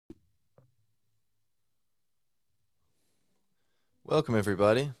Welcome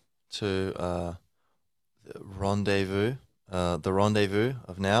everybody to the rendezvous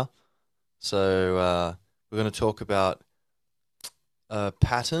of now. We're going to talk about a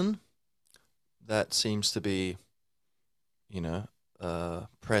pattern that seems to be,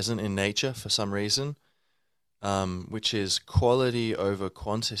 present in nature for some reason, which is quality over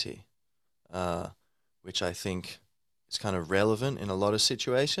quantity, uh, which I think is kind of relevant in a lot of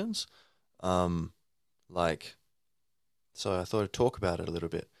situations. Um, like So I thought I'd talk about it a little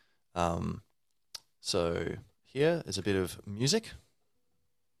bit. Um, so here is a bit of music.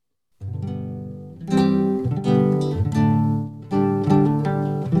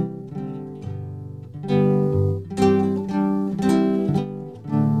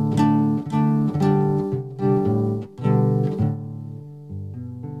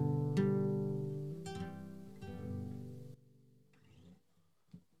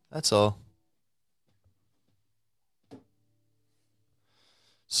 That's all.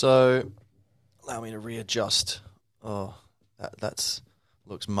 So allow me to readjust. Oh, that's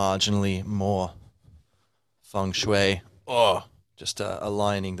looks marginally more feng shui. Oh, just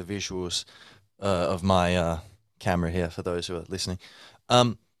aligning the visuals of my camera here for those who are listening.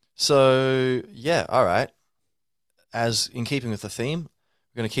 Yeah, all right. As in keeping with the theme,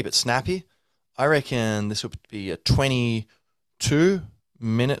 we're going to keep it snappy. I reckon this will be a 22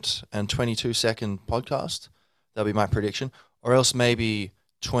 minute and 22-second podcast. That'll be my prediction. Or else maybe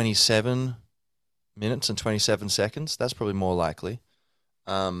 27 minutes and 27 seconds. That's probably more likely.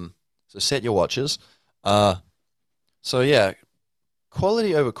 So set your watches. Uh, yeah,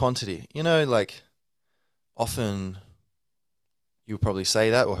 quality over quantity. Like often you probably say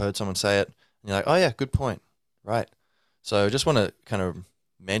that or heard someone say it. And you're like, oh yeah, good point. Right. So I just want to kind of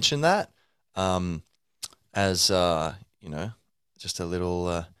mention that um, as, just a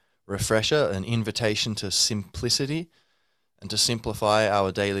little refresher, an invitation to simplicity and to simplify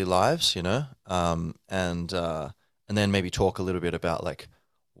our daily lives, and then maybe talk a little bit about like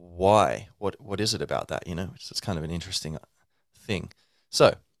why, what is it about that, it's kind of an interesting thing.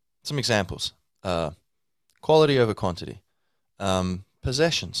 So some examples, quality over quantity,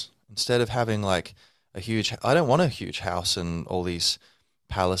 possessions. Instead of having like I don't want a huge house and all these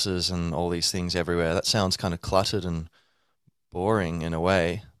palaces and all these things everywhere. That sounds kind of cluttered and boring in a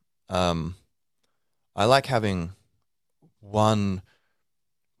way. I like having one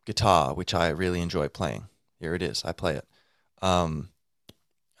guitar, which I really enjoy playing. Here it is. I play it. Um,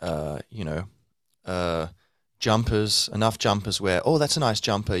 uh, you know, Jumpers, enough jumpers where, oh, that's a nice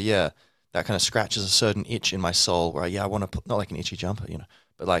jumper. Yeah. That kind of scratches a certain itch in my soul where, yeah, I want to, not like an itchy jumper,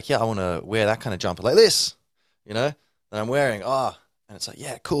 but like, yeah, I want to wear that kind of jumper like this, that I'm wearing. And it's like,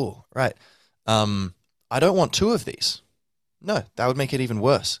 yeah, cool. Right. I don't want two of these. No, that would make it even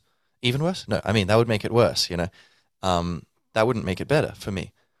worse. Even worse? No, I mean, that would make it worse. That wouldn't make it better for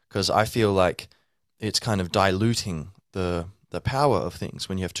me because I feel like it's kind of diluting the power of things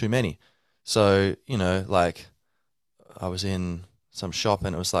when you have too many. So, like I was in some shop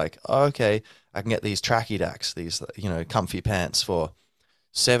and it was like, oh, okay, I can get these tracky dacks, these, comfy pants for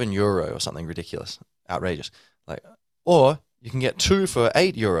 €7 or something ridiculous, outrageous. Like, or you can get two for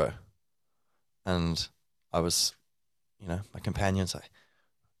 €8. And I was, my companion's like,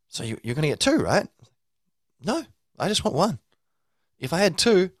 so you're going to get two, right? No, I just want one. If I had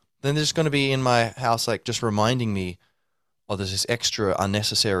two, then they're just going to be in my house, like just reminding me, oh, there's this extra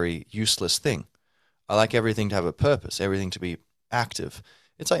unnecessary, useless thing. I like everything to have a purpose, everything to be active.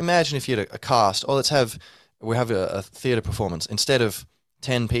 It's like imagine if you had a cast. Oh, we have a theater performance. Instead of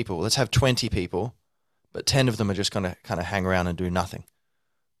 10 people, let's have 20 people, but 10 of them are just going to kind of hang around and do nothing.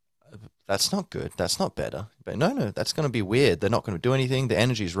 That's not good. That's not better. But no, that's going to be weird. They're not going to do anything. The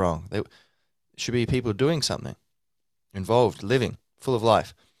energy's wrong. They should be people doing something, involved, living, full of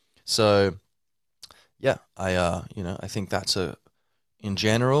life. So, yeah, I think in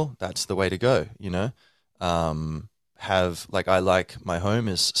general, that's the way to go. I like my home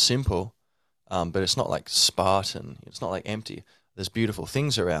is simple, but it's not like Spartan. It's not like empty. There's beautiful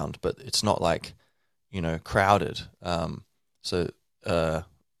things around, but it's not like, crowded. So,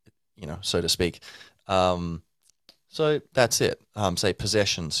 so to speak. So that's it. Say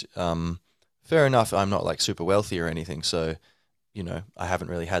possessions. Fair enough. I'm not like super wealthy or anything, so I haven't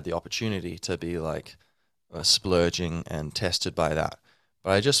really had the opportunity to be like splurging and tested by that.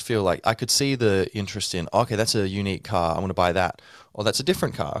 But I just feel like I could see the interest in, okay, that's a unique car. I want to buy that. Or that's a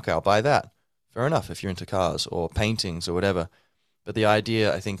different car. Okay, I'll buy that. Fair enough if you're into cars or paintings or whatever. But the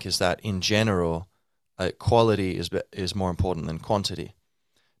idea, I think, is that in general, quality is more important than quantity.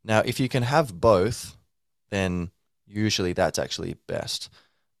 Now, if you can have both, then usually that's actually best.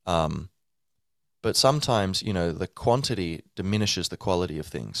 Um, But sometimes, you know, the quantity diminishes the quality of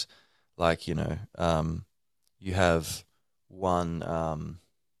things. Like, you know, you have one,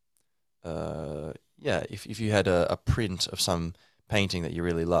 yeah, if you had a print of some painting that you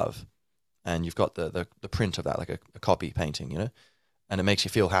really love, and you've got the print of that, like a copy painting, you know, and it makes you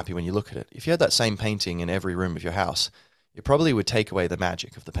feel happy when you look at it. If you had that same painting in every room of your house, it probably would take away the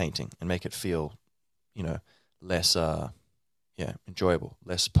magic of the painting and make it feel, you know, less, yeah, enjoyable,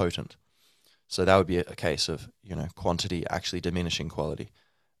 less potent. So that would be a case of, you know, quantity actually diminishing quality,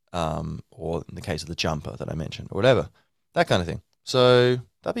 or in the case of the jumper that I mentioned, or whatever, that kind of thing. So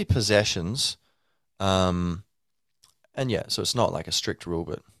that'd be possessions. And yeah, so it's not like a strict rule,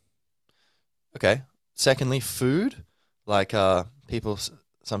 but okay. Secondly, food. Like people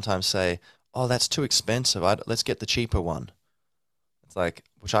sometimes say, "Oh, that's too expensive. Let's get the cheaper one." It's like,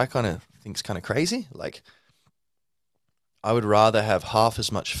 which I kind of think is kind of crazy. Like, I would rather have half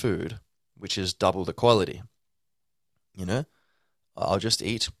as much food, which is double the quality. You know, I'll just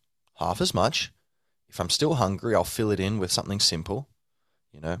eat half as much. If I'm still hungry, I'll fill it in with something simple.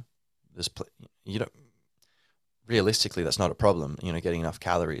 You know, you don't realistically that's not a problem. You know, getting enough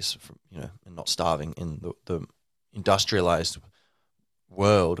calories from, you know, and not starving in the industrialized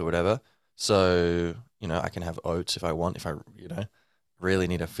world or whatever. So, you know, I can have oats if I want, if I, you know, really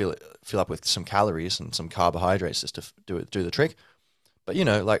need to fill up with some calories and some carbohydrates just to do the trick. But, you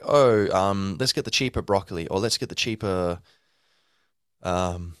know, like, oh, let's get the cheaper broccoli, or let's get the cheaper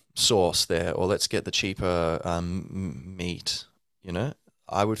sauce there, or let's get the cheaper meat, you know.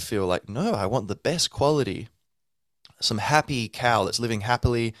 I would feel like, no, I want the best quality, some happy cow that's living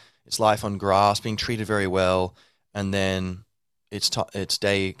happily, its life on grass, being treated very well, and then its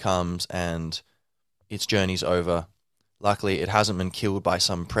day comes and its journey's over. Luckily, it hasn't been killed by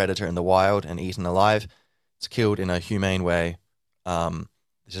some predator in the wild and eaten alive. It's killed in a humane way.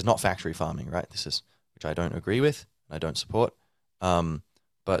 This is not factory farming, right? This is, which I don't agree with, I don't support.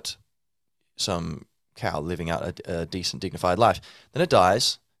 But some cow living out a decent, dignified life. Then it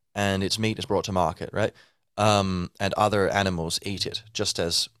dies, and its meat is brought to market, right? And other animals eat it, just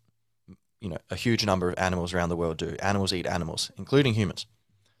as, you know, a huge number of animals around the world do. Animals eat animals, including humans.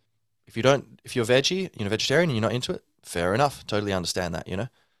 If you're veggie, you know, vegetarian, and you're not into it, fair enough. Totally understand that, you know.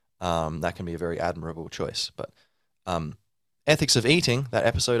 That can be a very admirable choice. But ethics of eating, that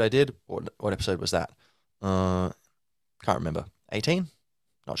episode I did, what episode was that? Can't remember. 18?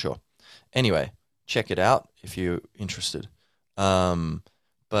 Not sure. Anyway, check it out if you're interested.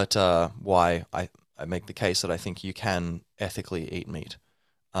 But why I make the case that I think you can ethically eat meat.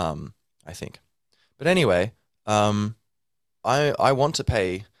 I think. But anyway, I want to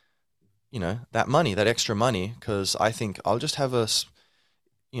pay, you know, that money, that extra money, because I think I'll just have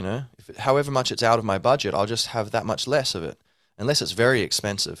you know, however much it's out of my budget, I'll just have that much less of it. Unless it's very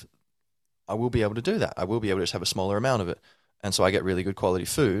expensive, I will be able to do that. I will be able to just have a smaller amount of it. And so I get really good quality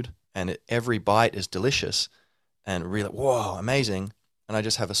food, and every bite is delicious and really, whoa, amazing. And I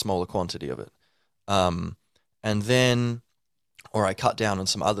just have a smaller quantity of it. And then, or I cut down on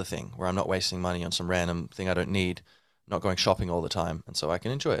some other thing where I'm not wasting money on some random thing I don't need, not going shopping all the time. And so I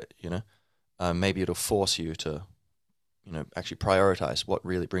can enjoy it, you know. Maybe it'll force you to, you know, actually prioritize what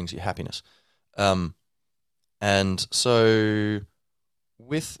really brings you happiness. And so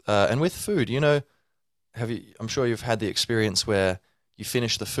with food, you know, I'm sure you've had the experience where you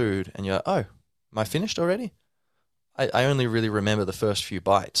finish the food and you're like, oh, am I finished already? I only really remember the first few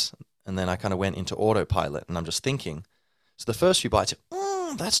bites, and then I kind of went into autopilot, and I'm just thinking. So the first few bites,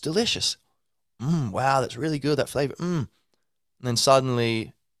 that's delicious. Wow, that's really good, that flavor. And then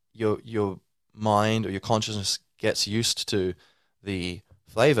suddenly your mind or your consciousness gets used to the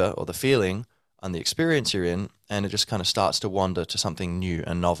flavor or the feeling and the experience you're in, and it just kind of starts to wander to something new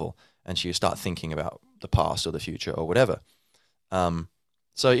and novel, and so you start thinking about the past or the future or whatever.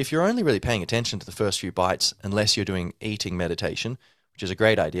 So if you're only really paying attention to the first few bites, unless you're doing eating meditation, which is a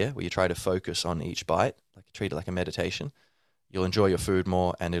great idea, where you try to focus on each bite, like treat it like a meditation, you'll enjoy your food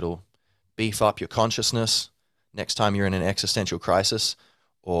more, and it'll beef up your consciousness. Next time you're in an existential crisis,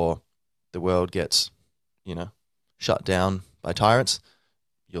 or the world gets, you know, shut down by tyrants,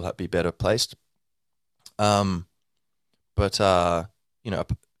 you'll be better placed. But you know,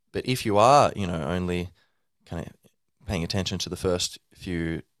 but if you are, you know, only kind of paying attention to the first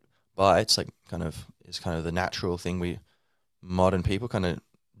few bites, like kind of the natural thing we modern people kind of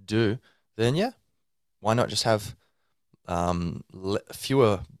do, then yeah, why not just have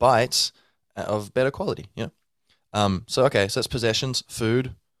fewer bites of better quality, you know? So okay, so that's possessions,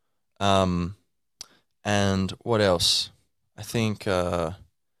 food, and what else? I think,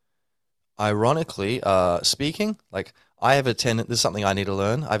 ironically, speaking, like I have a tendency, this is something I need to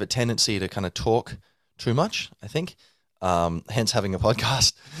learn. I have a tendency to kind of talk too much, I think, hence having a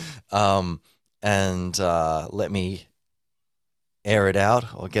podcast, and let me air it out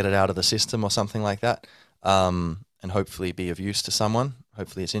or get it out of the system or something like that, and hopefully be of use to someone.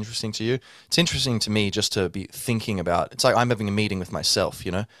 Hopefully it's interesting to you. It's interesting to me just to be thinking about, it's like I'm having a meeting with myself,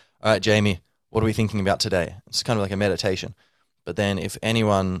 you know? All right, Jamie, what are we thinking about today? It's kind of like a meditation. But then if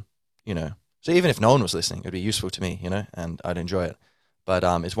anyone, you know, so even if no one was listening, it'd be useful to me, you know, and I'd enjoy it. But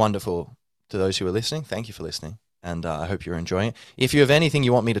it's wonderful to those who are listening. Thank you for listening. And I hope you're enjoying it. If you have anything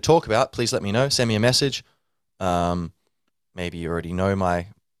you want me to talk about, please let me know. Send me a message. Maybe you already know my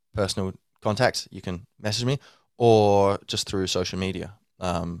personal contacts. You can message me, or just through social media.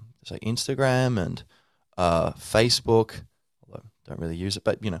 It's like Instagram and Facebook. Although I don't really use it,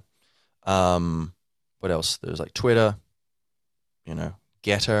 but you know. What else? There's like Twitter, you know,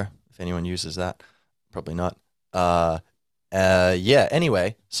 Getter, if anyone uses that. Probably not. Yeah,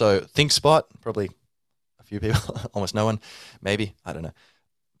 anyway, so ThinkSpot, probably a few people, almost no one, maybe, I don't know.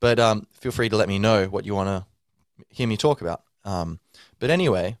 But feel free to let me know what you want to hear me talk about. But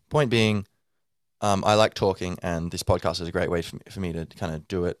anyway, point being, I like talking, and this podcast is a great way for me to kind of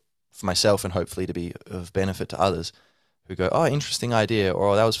do it for myself and hopefully to be of benefit to others who go, oh, interesting idea, or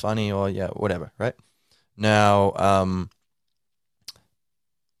oh, that was funny, or yeah, whatever, right? Now,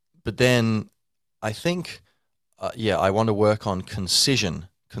 but then I think, I want to work on concision,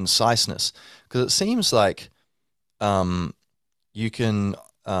 conciseness, because it seems like you can,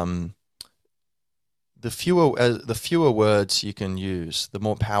 the fewer words you can use, the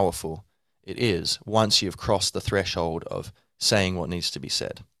more powerful it is once you've crossed the threshold of saying what needs to be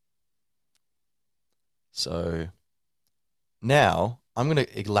said. So now I'm going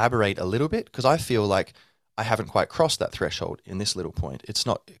to elaborate a little bit because I feel like I haven't quite crossed that threshold in this little point. It's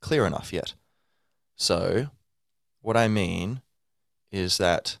not clear enough yet. So what I mean is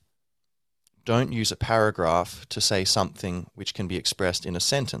that don't use a paragraph to say something which can be expressed in a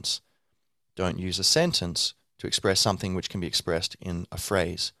sentence. Don't use a sentence to express something which can be expressed in a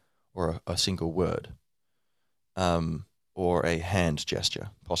phrase or a single word, or a hand gesture,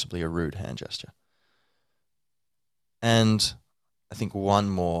 possibly a rude hand gesture. And I think one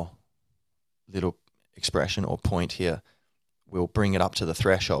more little expression or point here will bring it up to the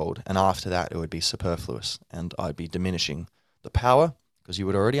threshold, and after that it would be superfluous, and I'd be diminishing the power because you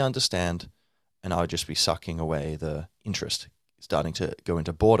would already understand, and I would just be sucking away the interest, starting to go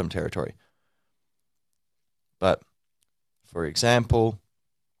into boredom territory. But for example,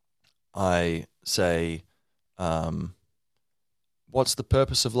 I say, what's the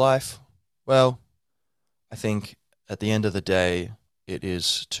purpose of life? Well, I think at the end of the day, it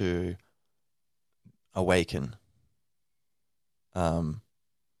is to awaken,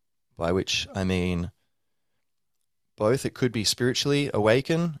 by which I mean both. It could be spiritually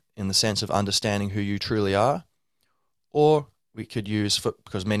awaken in the sense of understanding who you truly are, or we could use,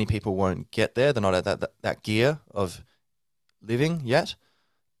 because many people won't get there, they're not at that gear of living yet,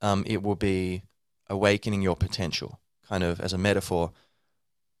 it will be awakening your potential, kind of as a metaphor,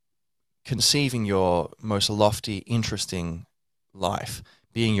 conceiving your most lofty, interesting life,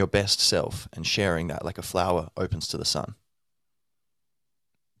 being your best self and sharing that like a flower opens to the sun.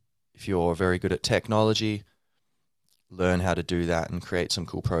 If you're very good at technology, learn how to do that and create some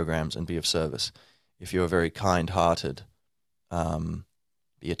cool programs and be of service. If you're very kind-hearted,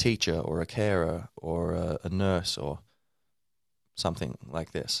 be a teacher or a carer or a nurse or something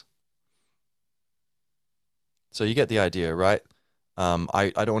like this. So you get the idea, right?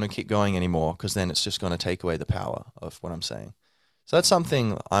 I don't want to keep going anymore because then it's just going to take away the power of what I'm saying. So that's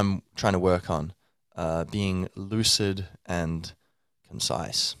something I'm trying to work on, being lucid and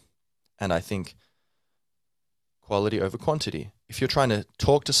concise. And I think quality over quantity. If you're trying to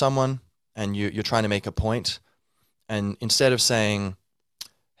talk to someone and you're trying to make a point, and instead of saying,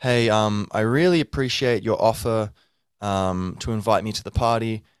 hey, I really appreciate your offer to invite me to the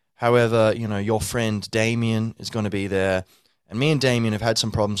party. However, you know, your friend Damien is going to be there, and me and Damien have had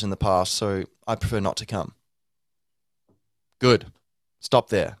some problems in the past, so I prefer not to come. Good. Stop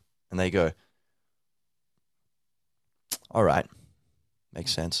there. And they go, all right,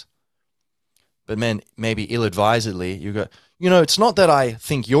 makes sense. But man, maybe ill-advisedly, you go, you know, it's not that I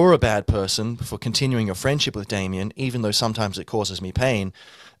think you're a bad person for continuing your friendship with Damien, even though sometimes it causes me pain.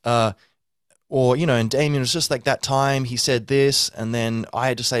 Or, you know, and Damien was just like that time he said this, and then I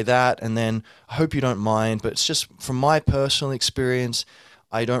had to say that, and then I hope you don't mind, but it's just from my personal experience,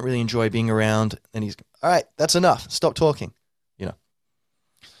 I don't really enjoy being around. And he's, all right, that's enough. Stop talking, you know.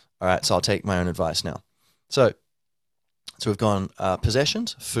 All right, so I'll take my own advice now. So we've gone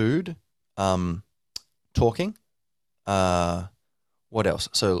possessions, food, talking, What else?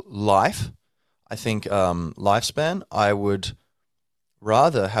 So life, I think lifespan,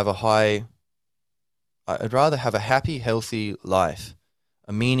 rather have a high, I'd rather have a happy, healthy life,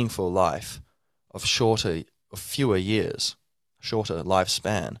 a meaningful life of fewer years, shorter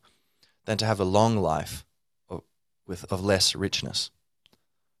lifespan, than to have a long life of less richness.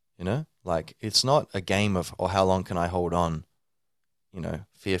 You know, like it's not a game of, oh, how long can I hold on,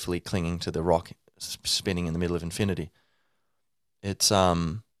 fearfully clinging to the rock spinning in the middle of infinity. It's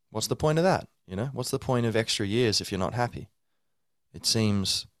what's the point of that? What's the point of extra years if you're not happy? It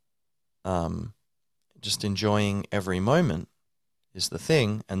seems just enjoying every moment is the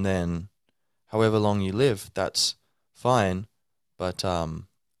thing, and then however long you live, that's fine. But and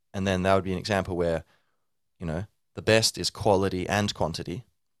then that would be an example where, the best is quality and quantity,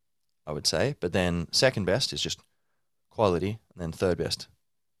 I would say. But then second best is just quality, and then third best,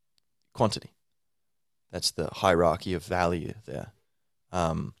 quantity. That's the hierarchy of value there.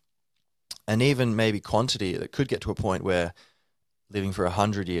 And even maybe quantity, that could get to a point where living for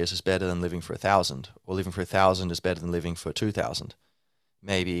 100 years is better than living for 1,000, or living for 1,000 is better than living for 2,000.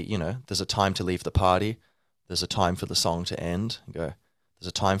 Maybe, there's a time to leave the party. There's a time for the song to end. There's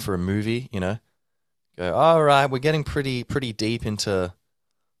a time for a movie, Go, all right, we're getting pretty deep into,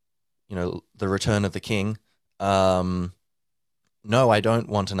 the Return of the King. No, I don't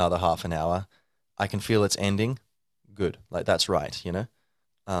want another half an hour. I can feel it's ending. Good. Like, that's right,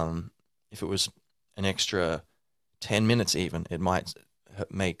 If it was an extra 10 minutes even, it might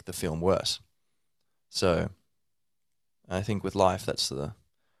make the film worse. So I think with life, that's the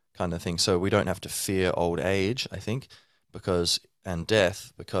kind of thing. So we don't have to fear old age, I think, and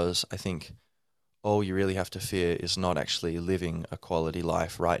death, because I think all you really have to fear is not actually living a quality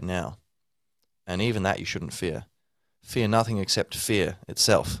life right now. And even that you shouldn't fear. Fear nothing except fear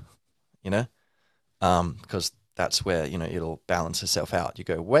itself, because that's where, it'll balance itself out. You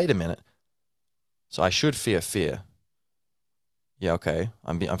go, wait a minute. So I should fear fear. Yeah, okay.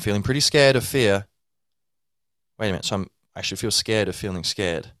 I'm feeling pretty scared of fear. Wait a minute. So I should feel scared of feeling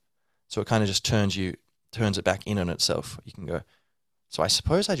scared. So it kind of just turns it back in on itself. You can go, so I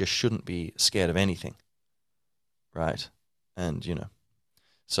suppose I just shouldn't be scared of anything, right? And,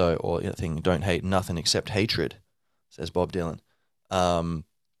 so, or the thing, don't hate nothing except hatred, says Bob Dylan.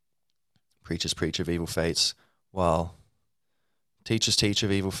 Preachers preach of evil fates, while teachers teach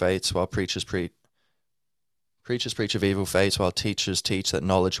of evil fates, while preachers preach of evil fates, while teachers teach that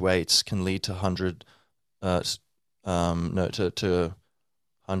knowledge weights can lead to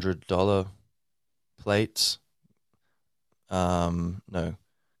 $100 plates. No,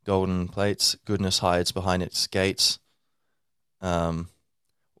 golden plates. Goodness hides behind its gates.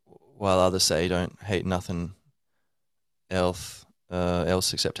 While others say don't hate nothing else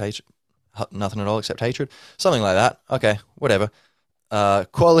except hatred. Nothing at all except hatred. Something like that. Okay, whatever.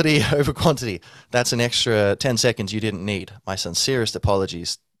 Quality over quantity. That's an extra 10 seconds you didn't need. My sincerest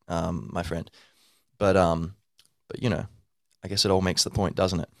apologies, my friend. But I guess it all makes the point,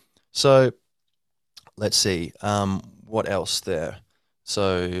 doesn't it? So let's see. What else there?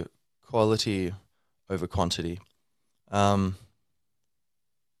 So quality over quantity. I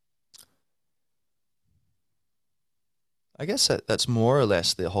guess that's more or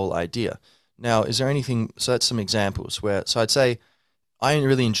less the whole idea. Now, is there anything? So that's some examples where. So I'd say I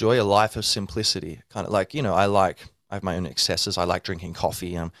really enjoy a life of simplicity. Kind of like, I have my own excesses. I like drinking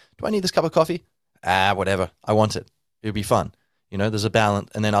coffee. Do I need this cup of coffee? Whatever. I want it. It would be fun. There's a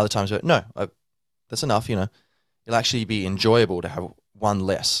balance. And then other times, no, that's enough. It'll actually be enjoyable to have one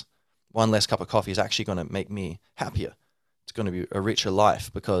less. One less cup of coffee is actually going to make me happier. It's going to be a richer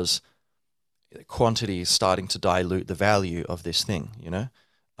life because quantity is starting to dilute the value of this thing.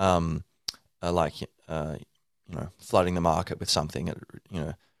 Flooding the market with something, it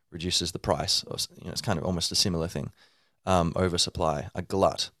reduces the price. It's kind of almost a similar thing. Oversupply, a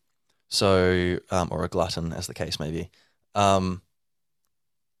glut. So, or a glutton, as the case may be.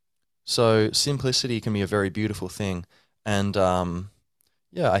 So simplicity can be a very beautiful thing. And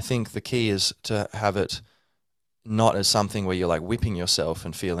I think the key is to have it not as something where you're like whipping yourself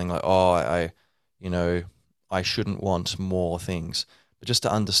and feeling like, oh, I shouldn't want more things. But just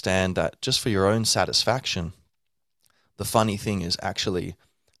to understand that just for your own satisfaction, the funny thing is actually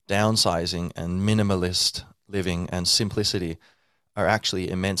downsizing and minimalist living and simplicity are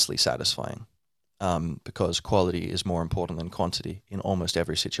actually immensely satisfying. Because quality is more important than quantity in almost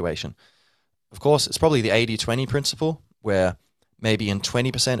every situation. Of course, it's probably the 80-20 principle, where maybe in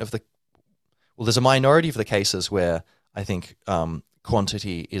 20% of there's a minority of the cases where I think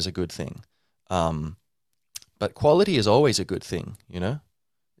quantity is a good thing. But quality is always a good thing,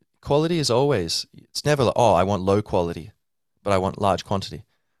 quality is always, it's never like, oh, I want low quality, but I want large quantity.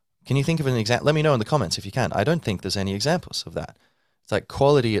 Can you think of an example? Let me know in the comments if you can. I don't think there's any examples of that. It's like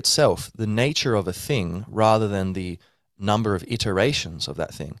quality itself, the nature of a thing rather than the number of iterations of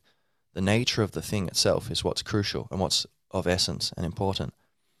that thing. The nature of the thing itself is what's crucial and what's of essence and important.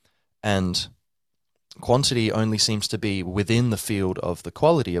 And quantity only seems to be within the field of the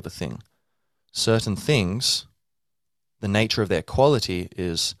quality of a thing. Certain things, the nature of their quality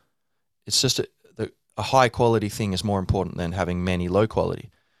is, it's just a high quality thing is more important than having many low quality.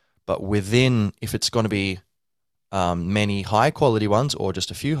 But within, if it's going to be many high quality ones or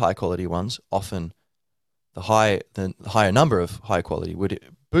just a few high quality ones, often the higher number of high quality would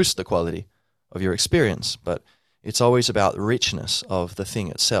boost the quality of your experience. But it's always about the richness of the thing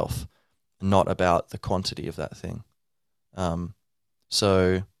itself, not about the quantity of that thing.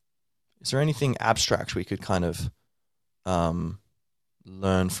 So is there anything abstract we could kind of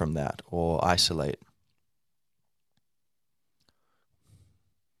learn from that or isolate?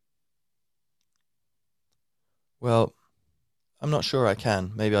 Well, I'm not sure I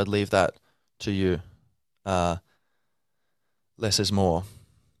can. Maybe I'd leave that to you. Less is more.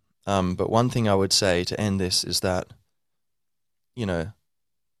 But one thing I would say to end this is that, you know,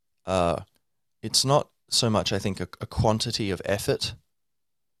 it's not so much, I think, a quantity of effort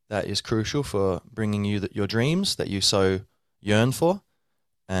that is crucial for bringing you your dreams that you so yearn for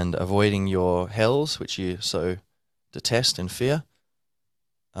and avoiding your hells, which you so detest and fear.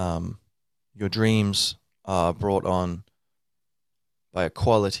 Your dreams are brought on by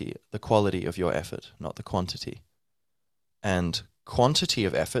the quality of your effort, not the quantity. And quantity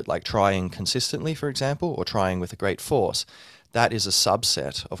of effort, like trying consistently, for example, or trying with a great force, that is a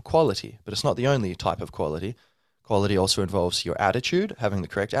subset of quality, but it's not the only type of quality. Quality also involves your attitude, having the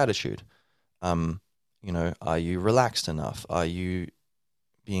correct attitude. You know, are you relaxed enough? Are you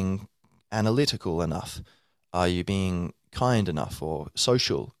being analytical enough? Are you being kind enough or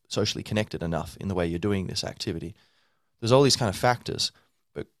socially connected enough in the way you're doing this activity? There's all these kind of factors,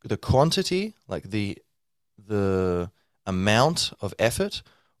 but the quantity, like the amount of effort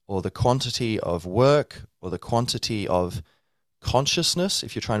or the quantity of work or the quantity of consciousness,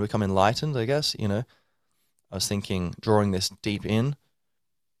 if you're trying to become enlightened, I guess, you know, I was thinking, drawing this deep in,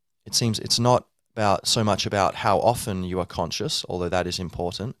 it seems it's not about so much about how often you are conscious, although that is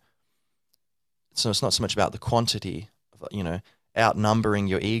important. So it's not so much about the quantity, you know, outnumbering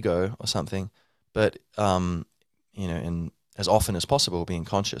your ego or something, but, you know, in as often as possible being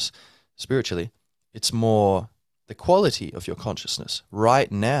conscious spiritually. It's more the quality of your consciousness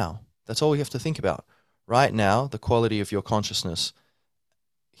right now. That's all you have to think about. Right now, the quality of your consciousness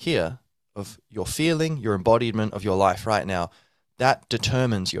here, of your feeling, your embodiment of your life right now, that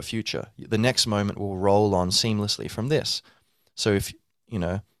determines your future. The next moment will roll on seamlessly from this. So if, you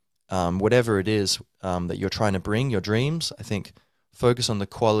know, whatever it is that you're trying to bring, your dreams, I think focus on the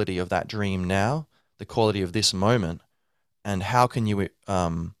quality of that dream now, the quality of this moment, and how can you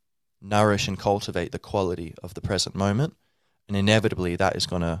nourish and cultivate the quality of the present moment. And inevitably that is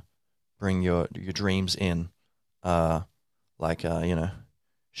going to bring your dreams in like, you know,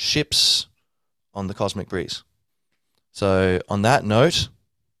 ships on the cosmic breeze. So on that note,